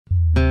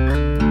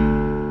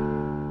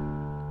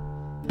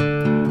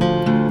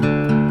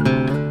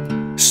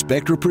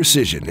Spectra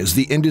Precision is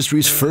the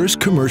industry's first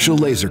commercial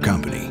laser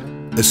company.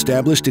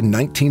 Established in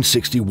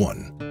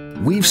 1961,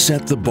 we've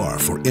set the bar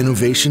for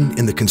innovation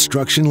in the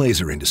construction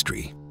laser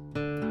industry.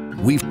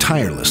 We've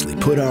tirelessly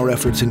put our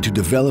efforts into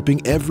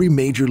developing every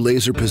major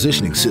laser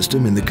positioning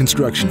system in the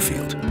construction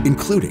field,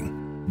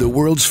 including the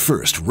world's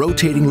first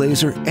rotating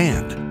laser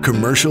and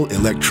commercial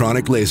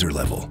electronic laser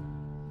level.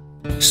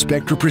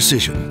 Spectra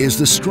Precision is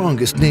the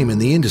strongest name in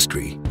the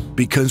industry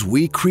because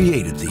we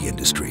created the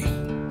industry.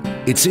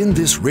 It's in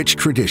this rich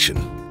tradition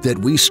that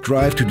we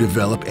strive to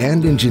develop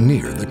and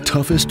engineer the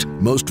toughest,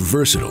 most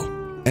versatile,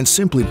 and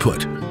simply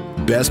put,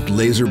 best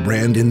laser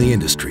brand in the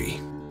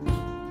industry.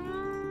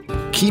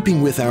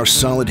 Keeping with our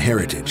solid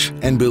heritage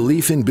and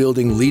belief in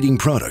building leading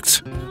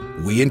products,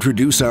 we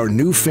introduce our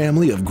new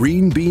family of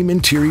green beam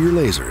interior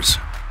lasers.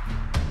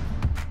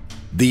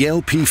 The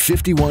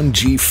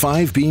LP51G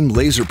 5-beam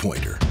laser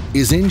pointer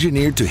is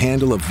engineered to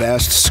handle a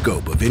vast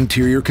scope of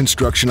interior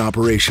construction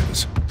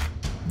operations.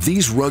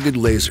 These rugged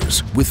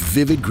lasers with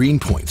vivid green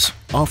points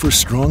offer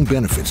strong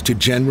benefits to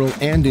general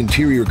and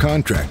interior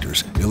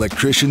contractors,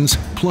 electricians,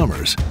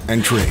 plumbers,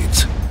 and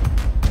trades.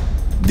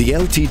 The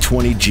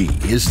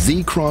LT20G is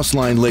the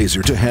cross-line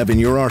laser to have in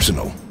your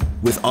arsenal.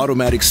 With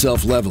automatic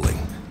self-leveling,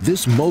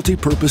 this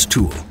multi-purpose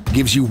tool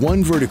gives you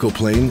one vertical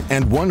plane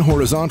and one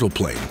horizontal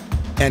plane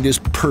and is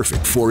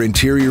perfect for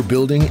interior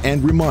building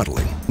and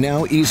remodeling,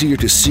 now easier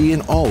to see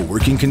in all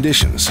working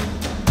conditions.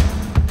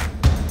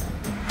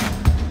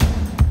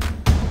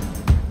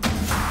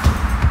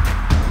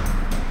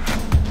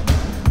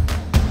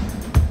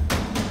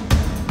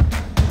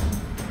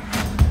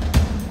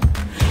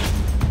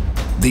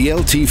 The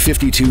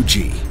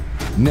LT52G,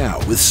 now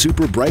with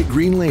super bright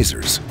green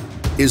lasers,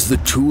 is the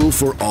tool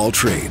for all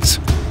trades.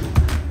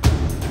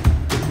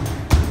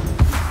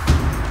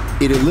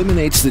 It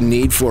eliminates the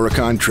need for a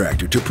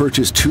contractor to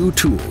purchase two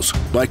tools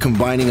by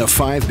combining a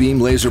 5-beam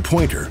laser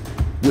pointer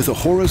with a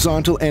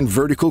horizontal and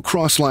vertical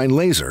crossline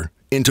laser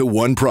into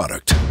one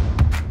product.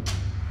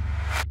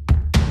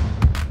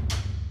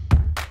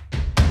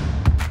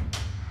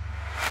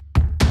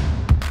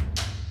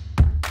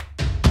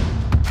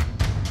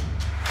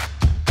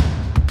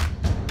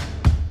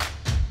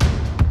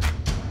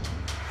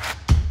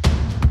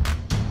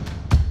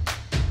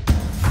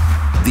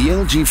 The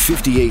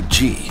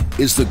LT58G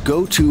is the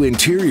go-to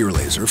interior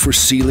laser for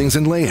ceilings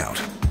and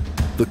layout.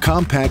 The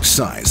compact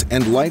size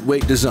and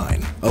lightweight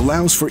design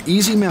allows for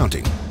easy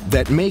mounting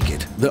that make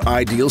it the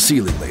ideal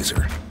ceiling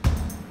laser.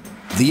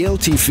 The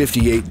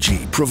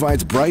LT58G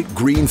provides bright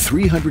green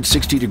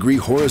 360-degree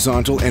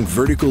horizontal and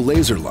vertical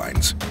laser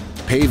lines,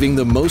 paving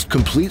the most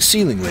complete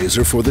ceiling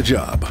laser for the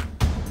job.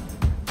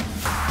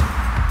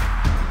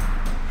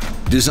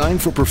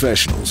 Designed for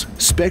professionals,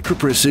 Spectra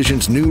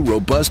Precision's new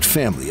robust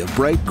family of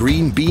bright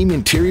green beam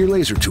interior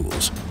laser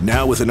tools,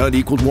 now with an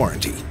unequaled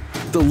warranty.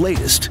 The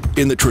latest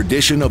in the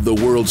tradition of the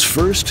world's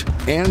first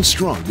and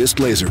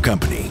strongest laser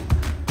company.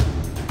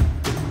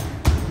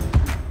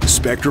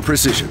 Spectra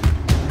Precision,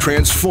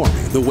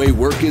 transforming the way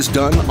work is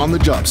done on the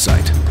job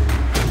site.